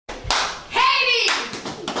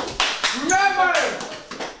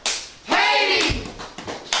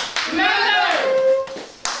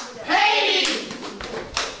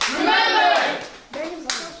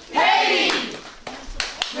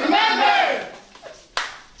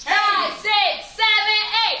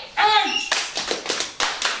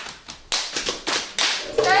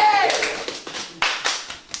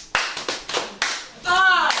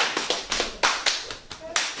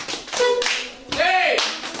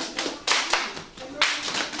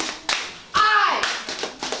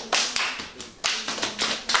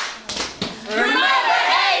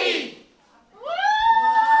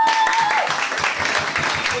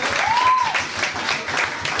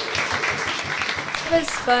was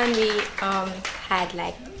fun. We had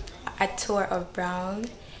like a tour of Brown,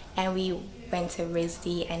 and we went to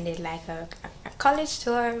RISD and did like a college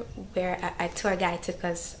tour where a tour guide took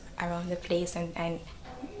us around the place and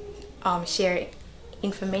shared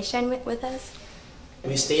information with us.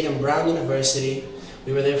 We stayed in Brown University.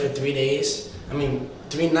 We were there for 3 days. I mean,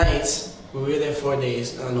 3 nights. We were there 4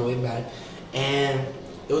 days on the way back. And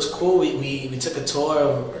it was cool. We took a tour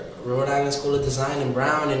of Rhode Island School of Design in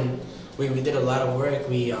Brown, and we did a lot of work.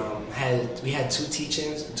 We had two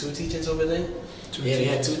teachings over there. We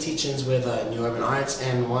had 2 teachings with New Urban Arts,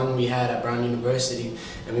 and one we had at Brown University,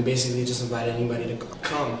 and we basically just invited anybody to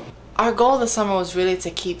come. Our goal this summer was really to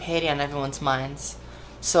keep Haiti on everyone's minds.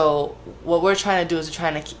 So what we're trying to do is we're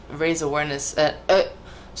trying to raise awareness,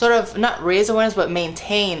 sort of not raise awareness, but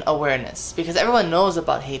maintain awareness, because everyone knows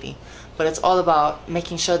about Haiti, but it's all about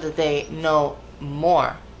making sure that they know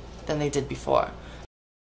more than they did before.